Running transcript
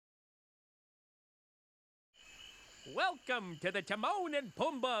Welcome to the Timon and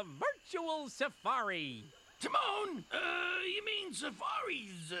Pumbaa Virtual Safari. Timon, you mean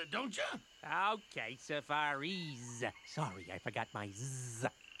safaris, don't you? Okay, safaris. Sorry, I forgot my Z.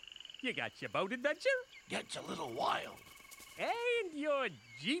 You got your boat adventure? Gets a little wild. And your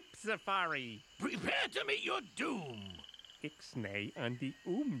Jeep safari. Prepare to meet your doom. Ixnay on the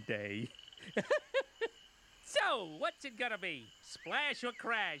day. So, what's it gonna be? Splash or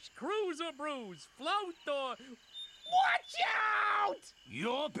crash? Cruise or bruise? Float or... Watch out!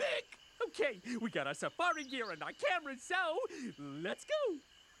 Your pick. Okay, we got our safari gear and our cameras, so let's go.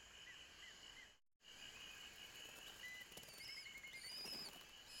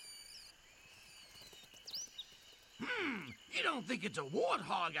 You don't think it's a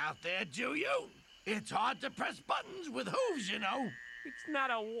warthog out there, do you? It's hard to press buttons with hooves, you know. It's not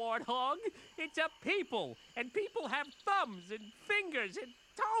a warthog. It's a people. And people have thumbs and fingers and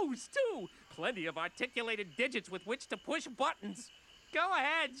toes, too. Plenty of articulated digits with which to push buttons. Go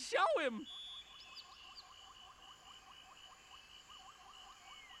ahead, show him.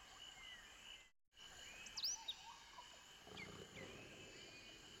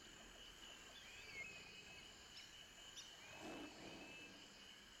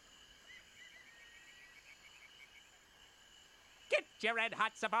 Get your red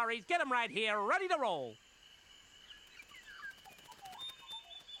hot safaris. Get them right here, ready to roll.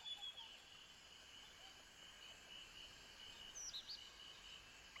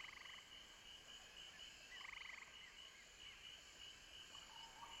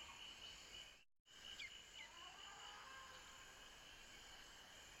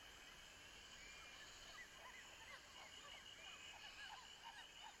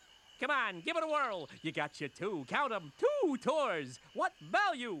 Come on, give it a whirl. You got your two, count 'em, 2 tours. What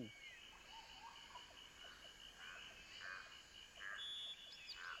value?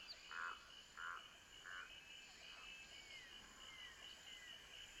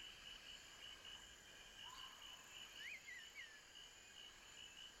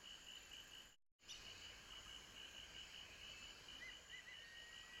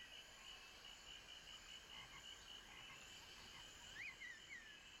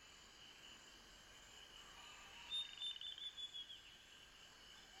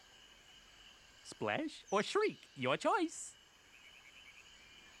 Splash or shriek, your choice.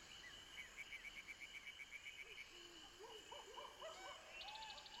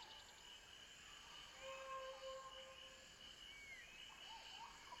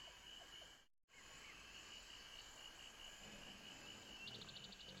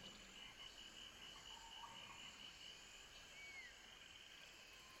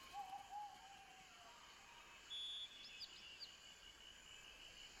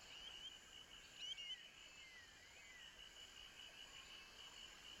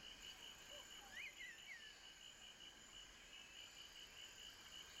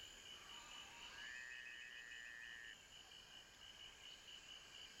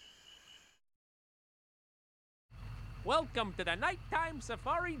 Welcome to the Nighttime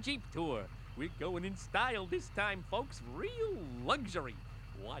Safari Jeep Tour. We're going in style this time, folks. Real luxury.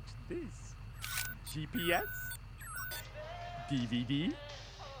 Watch this. GPS. DVD.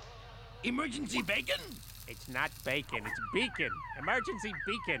 Emergency bacon? It's not bacon, it's beacon. Emergency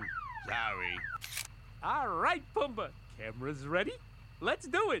beacon. Sorry. All right, Pumbaa. Cameras ready? Let's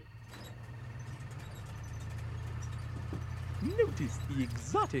do it. Notice the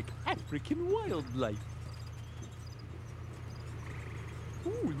exotic African wildlife.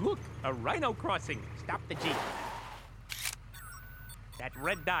 Ooh, look, a rhino crossing. Stop the Jeep. That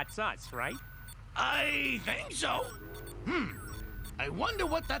red dot's us, right? I think so. I wonder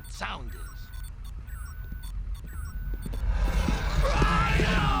what that sound is.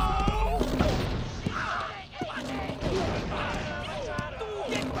 Rhino!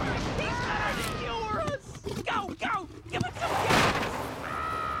 He's gonna cure us! Go, go! Give it some gas!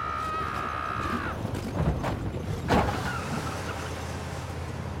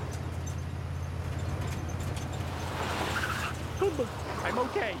 I'm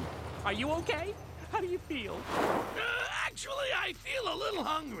okay. Are you okay? How do you feel? Actually, I feel a little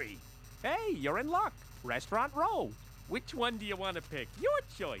hungry. Hey, you're in luck. Restaurant Row. Which one do you want to pick? Your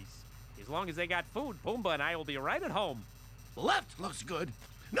choice. As long as they got food, Pumbaa and I will be right at home. Left looks good.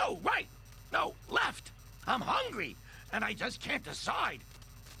 No, right. No, left. I'm hungry, and I just can't decide.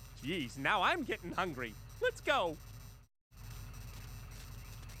 Geez, now I'm getting hungry. Let's go.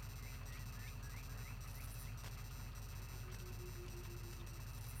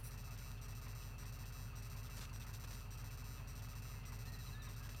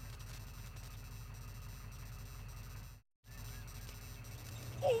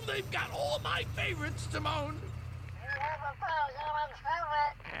 Oh, they've got all my favorites, Timon.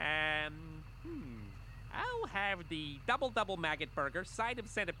 I'll have the double maggot burger, side of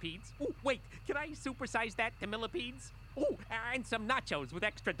centipedes. Ooh, wait, can I supersize that to millipedes? Ooh, and some nachos with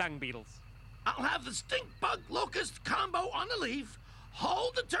extra dung beetles. I'll have the stink bug locust combo on the leaf,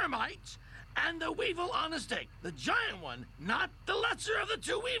 hold the termites, and the weevil on a stick. The giant one, not the lesser of the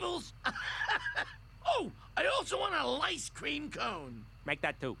two weevils. Oh, I also want a lice cream cone. Make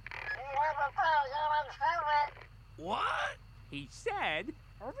that two. What? He said...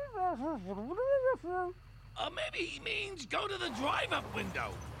 Maybe he means go to the drive-up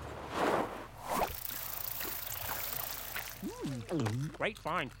window. Great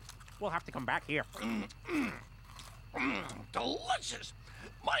find. We'll have to come back here. Delicious.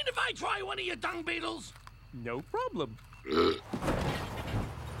 Mind if I try one of your dung beetles? No problem.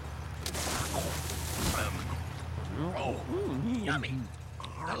 Yummy.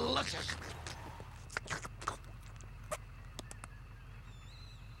 Delicious.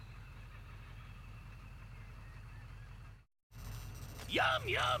 Yum,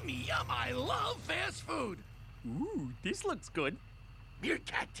 yum, yum. I love fast food. Ooh, this looks good.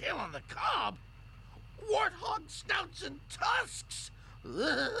 Meerkat tail on the cob? Warthog snouts and tusks?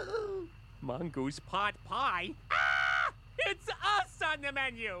 Ugh. Mongoose pot pie. Ah! It's us on the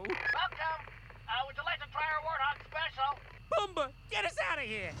menu. Welcome. Would you like to try our warthog special? Pumbaa, get us out of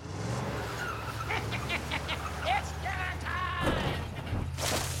here. It's dinner time!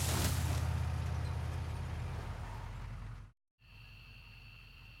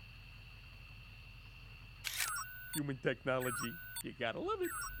 Human technology. You gotta love it.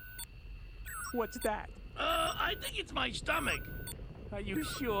 What's that? I think it's my stomach. Are you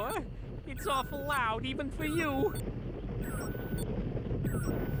sure? It's awful loud, even for you.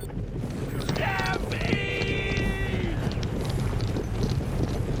 Daffy!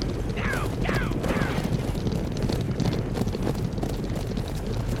 Down, down, down!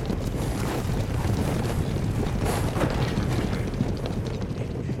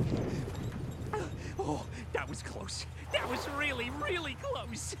 Oh, that was close. That was really, really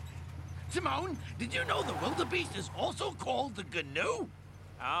close. Timon, did you know the wildebeest is also called the gnu?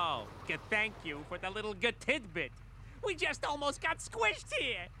 Oh, thank you for the little good tidbit. We just almost got squished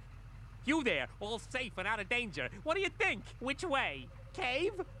here. You there, all safe and out of danger. What do you think? Which way?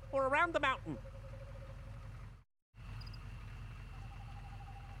 Cave or around the mountain?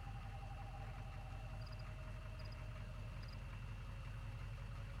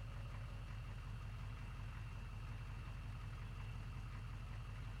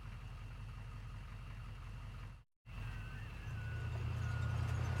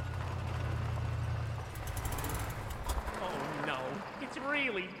 It's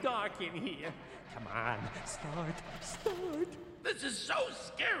really dark in here. Come on, start. This is so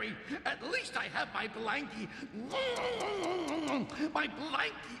scary. At least I have my blankie. My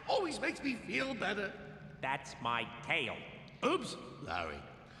blankie always makes me feel better. That's my tail. Oops, Larry.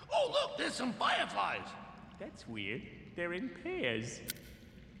 Oh, look, there's some fireflies. That's weird. They're in pairs.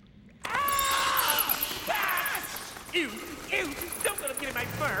 Ah! Bats! Ew! Don't let them get in my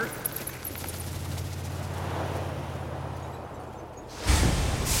fur.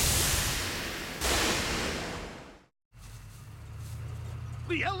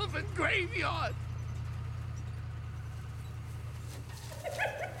 The elephant graveyard.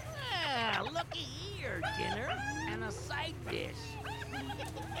 Looky here, dinner and a side dish.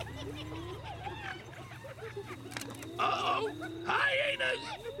 Uh-oh, hyenas.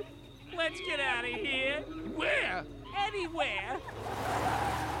 Let's get out of here. Where? Anywhere.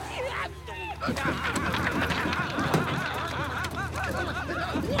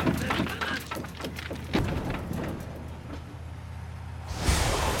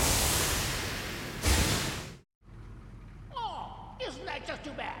 Isn't that just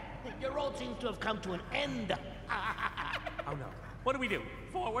too bad? Your road seems to have come to an end. Oh no. What do we do?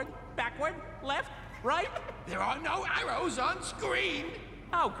 Forward? Backward? Left? Right? There are no arrows on screen.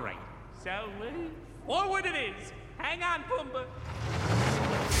 Oh, great. So, forward it is. Hang on, Pumbaa.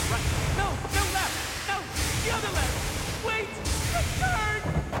 Right. No, left. No, the other left. Wait, return.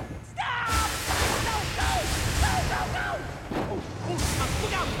 Stop! No. Oh,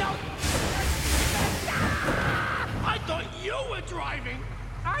 look out, no. I thought you were driving.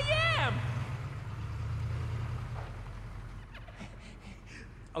 I am.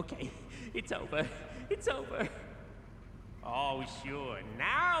 Okay, it's over. Oh, sure.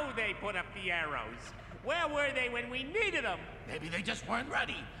 Now they put up the arrows. Where were they when we needed them? Maybe they just weren't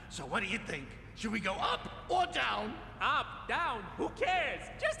ready. So what do you think? Should we go up or down? Up, down, who cares?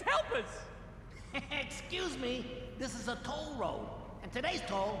 Just help us. Excuse me, this is a toll road, and today's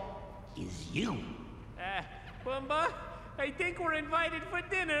toll is you. Pumbaa, I think we're invited for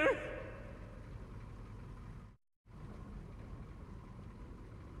dinner.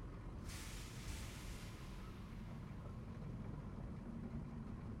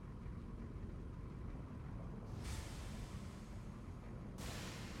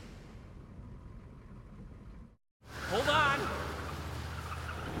 Hold on.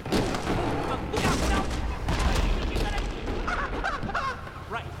 Look out, no!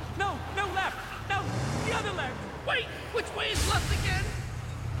 Right. No, no left. No, the other left. Wait, which way is left again?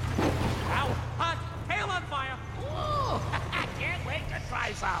 Ow, hot, tail on fire. Ooh, can't wait to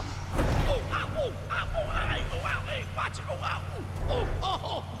try some. Oh, ow, oh, ow, oh, hey, oh, ow, hey, watch it, oh, ow, oh, oh,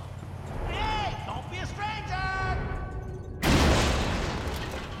 oh. Hey, don't be a stranger.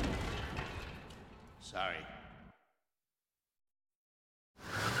 Sorry.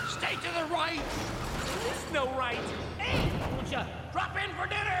 Stay to the right. There's no right. Hey, won't you drop in for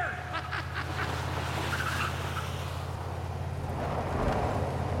dinner?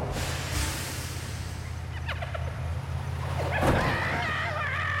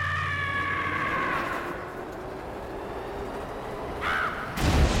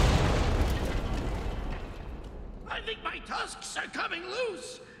 I think my tusks are coming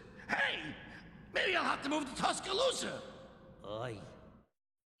loose. Hey, maybe I'll have to move to Tuscaloosa. Oi.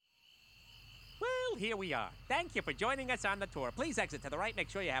 Well, here we are. Thank you for joining us on the tour. Please exit to the right. Make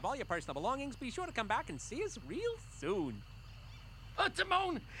sure you have all your personal belongings. Be sure to come back and see us real soon.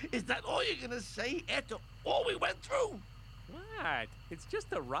 Timon, is that all you're gonna say after all we went through? What? It's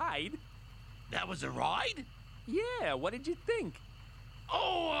just a ride. That was a ride? Yeah, what did you think?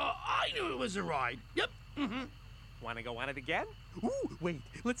 Oh, I knew it was a ride. Yep. Mm-hmm. Want to go on it again? Ooh, wait.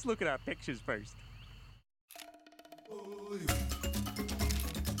 Let's look at our pictures first.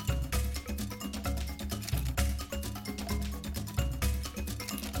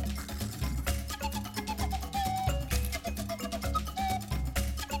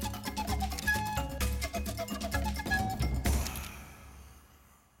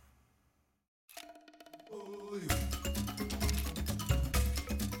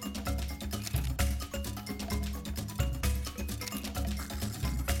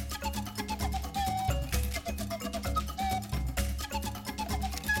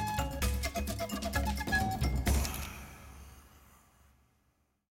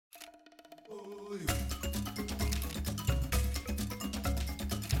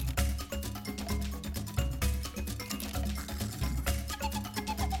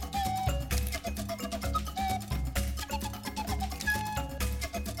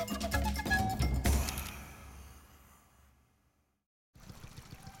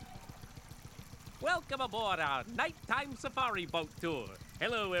 Welcome aboard our nighttime safari boat tour.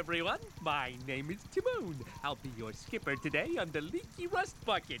 Hello, everyone. My name is Timon. I'll be your skipper today on the leaky rust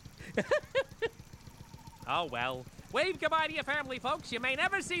bucket. Oh, well. Wave goodbye to your family, folks. You may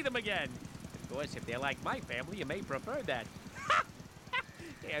never see them again. Of course, if they're like my family, you may prefer that.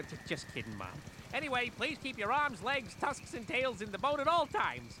 Yeah, just kidding, Mom. Anyway, please keep your arms, legs, tusks, and tails in the boat at all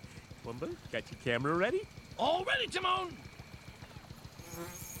times. Pumbaa, got your camera ready? All ready, Timon?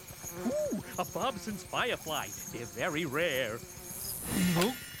 Ooh, a Bobson's firefly. They're very rare.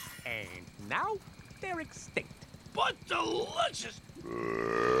 And now they're extinct. But delicious.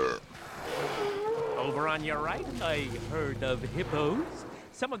 Over on your right, I heard of hippos.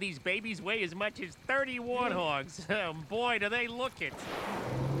 Some of these babies weigh as much as 30 warthogs. Boy, do they look it.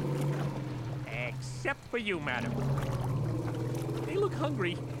 Except for you, madam. They look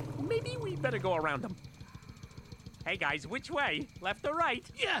hungry. Maybe we'd better go around them. Hey, guys, which way? Left or right?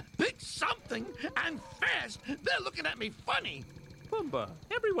 Yeah, pick something, and fast. They're looking at me funny. Pumbaa,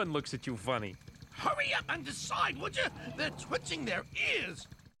 everyone looks at you funny. Hurry up and decide, would you? They're twitching their ears.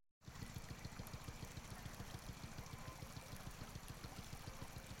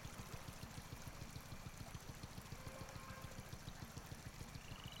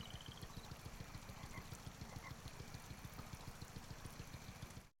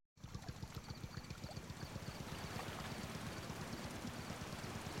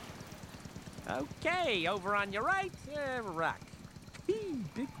 Okay, over on your right, rock.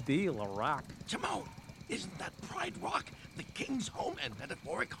 Big deal, a rock. Timon, isn't that Pride Rock the king's home and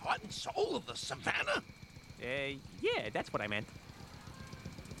metaphoric heart and soul of the savannah? Yeah, that's what I meant.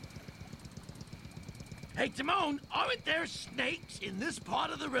 Hey, Timon, aren't there snakes in this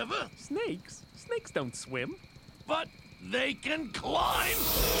part of the river? Snakes? Snakes don't swim. But they can climb!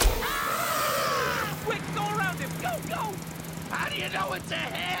 Ah! Quick, go around him! Go, go! How do you know it's a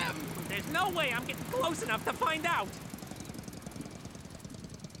him? There's no way I'm getting close enough to find out.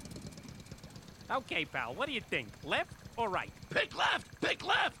 Okay, pal, what do you think? Left or right? Pick left! Pick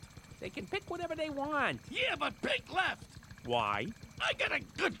left! They can pick whatever they want. Yeah, but pick left! Why? I got a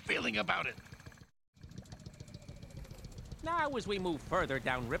good feeling about it. Now, as we move further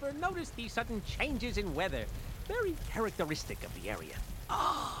downriver, notice the sudden changes in weather. Very characteristic of the area.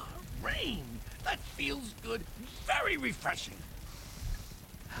 Ah, rain. That feels good. Very refreshing.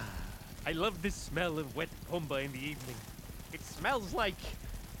 I love the smell of wet Pumbaa in the evening. It smells like...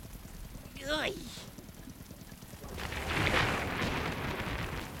 Ugh.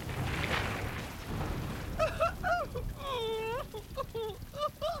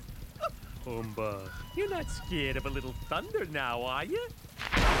 Pumbaa, you're not scared of a little thunder now, are you?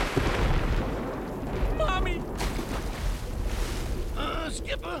 Mommy!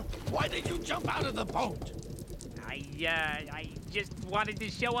 Skipper, why did you jump out of the boat? I just wanted to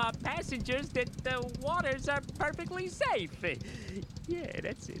show our passengers that the waters are perfectly safe. Yeah,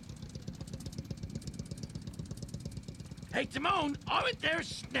 that's it. Hey, Timon, aren't there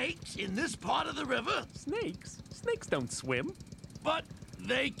snakes in this part of the river? Snakes? Snakes don't swim. But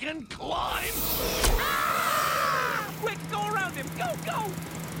they can climb. Ah! Quick, go around him. Go, go!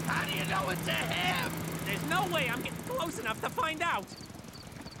 How do you know it's a him? There's no way I'm getting close enough to find out.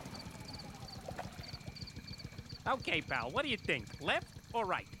 Okay, pal, what do you think? Left or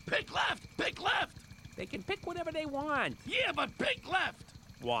right? Pick left, pick left. They can pick whatever they want. Yeah, but pick left.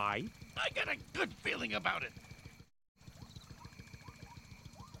 Why? I got a good feeling about it.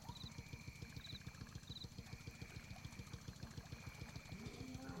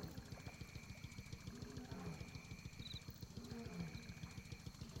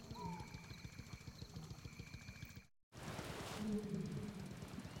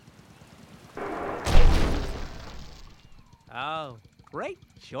 Oh, great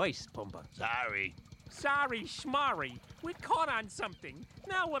choice, Pumbaa. Sorry. Sorry, schmarry. We're caught on something.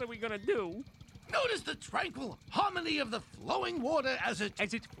 Now what are we gonna do? Notice the tranquil harmony of the flowing water as it...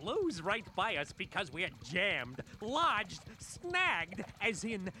 As it flows right by us because we're jammed, lodged, snagged, as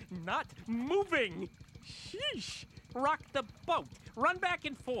in not moving. Sheesh. Rock the boat. Run back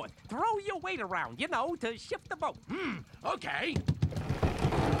and forth. Throw your weight around, you know, to shift the boat. Okay.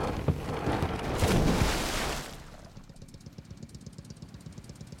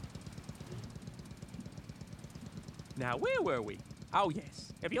 Now, where were we? Oh,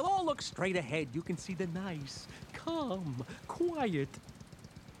 yes. If you'll all look straight ahead, you can see the nice, calm, quiet...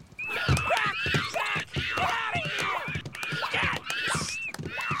 Zach! Get out of here!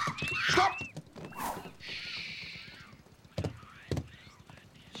 Stop!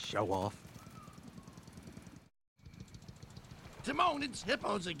 Show off. Timon, it's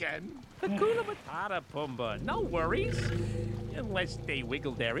hippos again. Hakuna Matata, Pumbaa. No worries. Unless they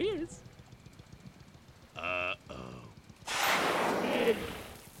wiggle their ears.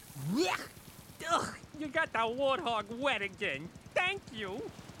 Ugh, you got the warthog wet again. Thank you.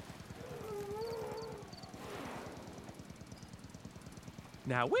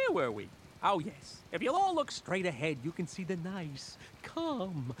 Now, where were we? Oh, yes. If you'll all look straight ahead, you can see the nice,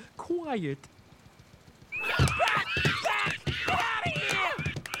 calm, quiet... Zach! Get out of here!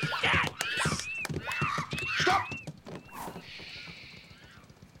 Stop!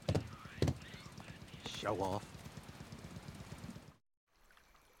 Show off.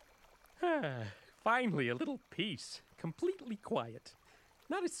 Finally, a little peace. Completely quiet.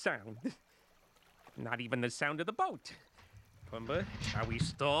 Not a sound. Not even the sound of the boat. Pumbaa, are we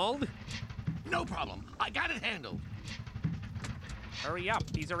stalled? No problem. I got it handled. Hurry up.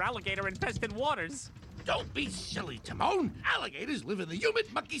 These are alligator-infested waters. Don't be silly, Timon. Alligators live in the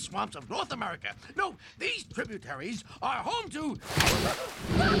humid, mucky swamps of North America. No, these tributaries are home to...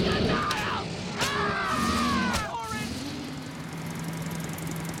 Crocodile!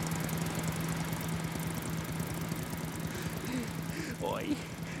 Boy,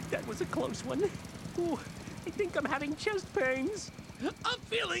 that was a close one. Ooh, I think I'm having chest pains. I'm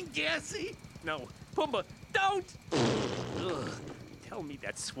feeling gassy. No, Pumbaa, don't! Ugh, tell me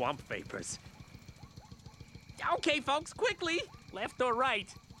that's swamp vapors. Okay, folks, quickly! Left or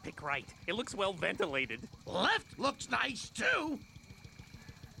right? Pick right. It looks well ventilated. Left looks nice, too.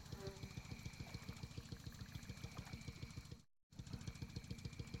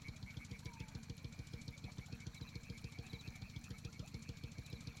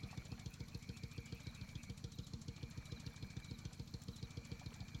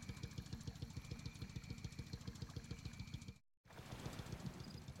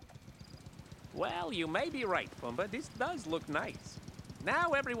 Well, you may be right, Pumbaa. This does look nice.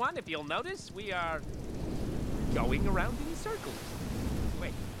 Now, everyone, if you'll notice, we are going around in circles.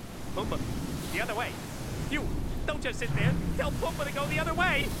 Wait, Pumbaa, the other way. You, don't just sit there. Tell Pumbaa to go the other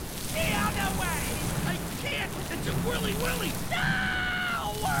way. The other way! I can't. It's a whirly-whirly.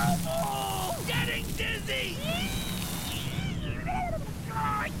 No! Whirlpool! Getting dizzy!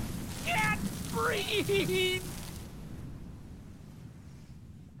 Speed!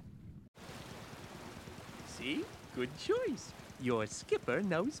 See? Good choice. Your skipper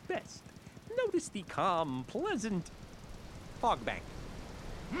knows best. Notice the calm, pleasant fog bank.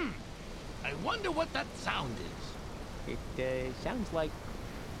 I wonder what that sound is. It sounds like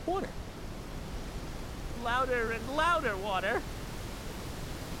water. Louder and louder, water.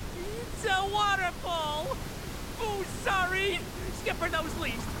 It's a waterfall! Oh, sorry! Skipper knows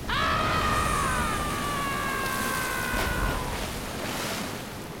least.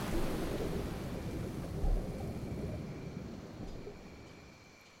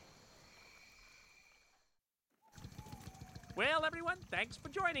 Well, everyone, thanks for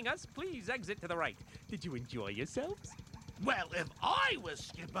joining us. Please exit to the right. Did you enjoy yourselves? Well, if I was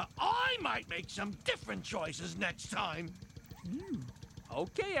skipper, I might make some different choices next time.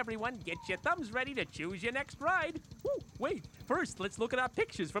 Okay, everyone, get your thumbs ready to choose your next ride. Woo, wait, first let's look at our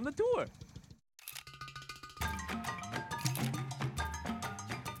pictures from the tour.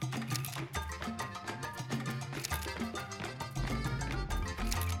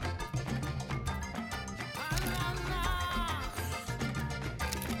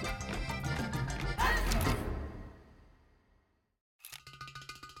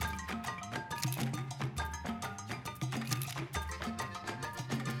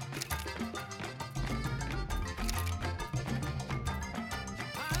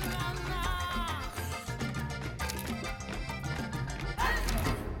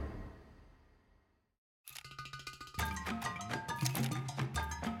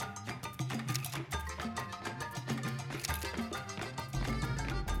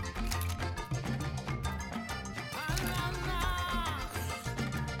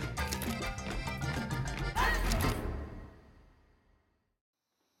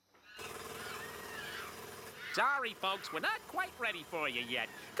 Sorry, folks, we're not quite ready for you yet.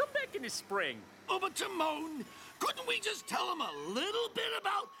 Come back in the spring. Oh, but Timon, couldn't we just tell them a little bit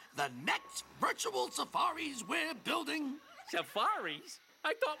about the next virtual safaris we're building? Safaris?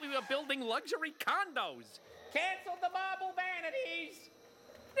 I thought we were building luxury condos. Cancel the marble vanities.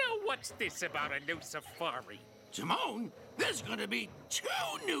 Now, what's this about a new safari? Timon, there's gonna be 2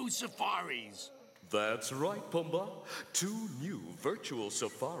 new safaris. That's right, Pumbaa. 2 new virtual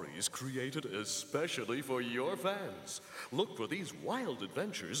safaris created especially for your fans. Look for these wild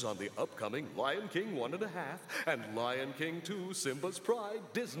adventures on the upcoming Lion King 1.5 and Lion King 2 Simba's Pride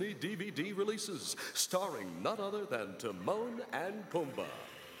Disney DVD releases, starring none other than Timon and Pumbaa.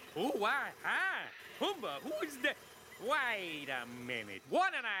 Ooh, Pumbaa, who is that? Wait a minute.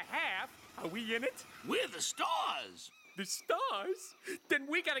 1.5? Are we in it? We're the stars. The stars? Then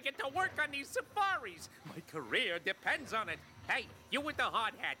we gotta get to work on these safaris. My career depends on it. Hey, you with the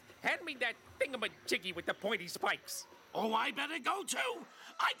hard hat, hand me that thingamajiggy with the pointy spikes. Oh, I better go too.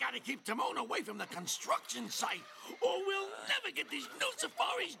 I gotta keep Timon away from the construction site, or we'll never get these new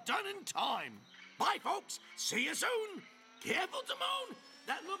safaris done in time. Bye, folks. See you soon. Careful, Timon.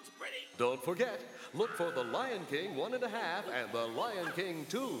 That looks pretty. Don't forget, look for the Lion King 1.5 and the Lion King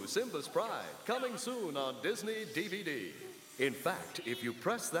 2 Simba's Pride, coming soon on Disney DVD. In fact, if you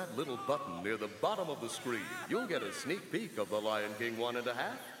press that little button near the bottom of the screen, you'll get a sneak peek of the Lion King 1.5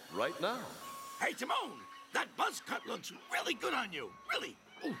 right now. Hey, Timon, that buzz cut looks really good on you. Really.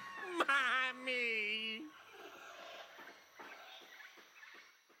 Ooh. Mommy!